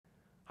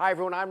Hi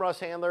everyone, I'm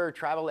Russ Handler,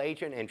 travel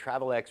agent and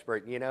travel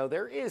expert. You know,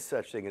 there is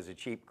such thing as a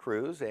cheap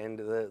cruise, and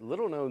the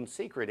little known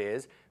secret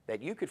is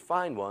that you could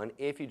find one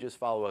if you just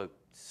follow a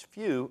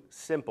few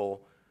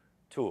simple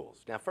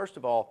tools. Now, first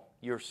of all,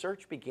 your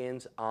search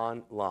begins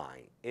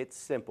online. It's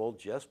simple,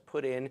 just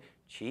put in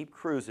cheap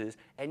cruises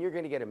and you're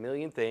going to get a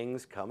million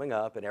things coming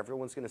up and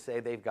everyone's going to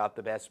say they've got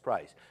the best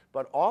price.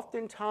 But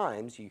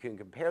oftentimes you can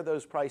compare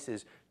those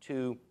prices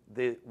to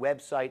the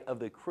website of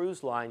the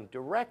cruise line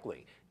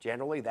directly.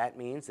 Generally, that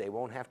means they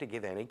won't have to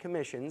give any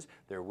commissions.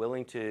 They're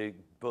willing to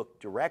book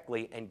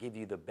directly and give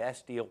you the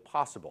best deal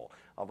possible.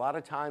 A lot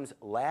of times,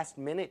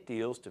 last-minute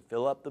deals to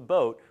fill up the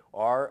boat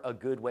are a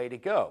good way to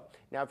go.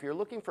 Now, if you're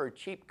looking for a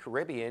cheap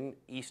Caribbean,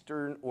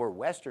 Eastern or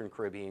Western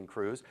Caribbean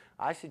cruise,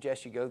 I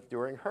suggest you go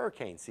during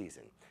hurricane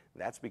season.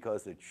 That's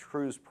because the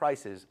cruise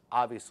prices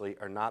obviously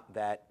are not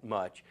that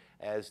much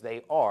as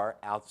they are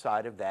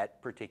outside of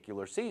that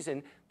particular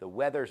season. The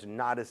weather's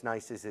not as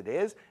nice as it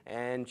is,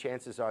 and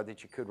chances are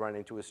that you could run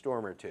into a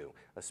storm or two,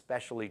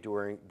 especially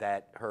during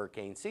that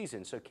hurricane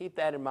season. So keep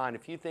that in mind. A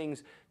few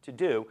things to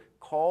do: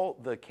 call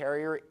the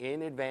carrier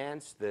in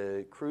advance,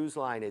 the cruise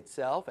line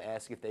itself,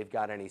 ask if they've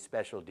got any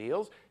special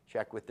deals,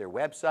 check with their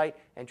website,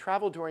 and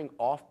travel during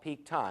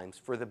off-peak times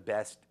for the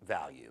best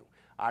value.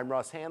 I'm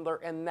Russ Handler,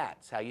 and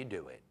that's how you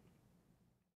do it.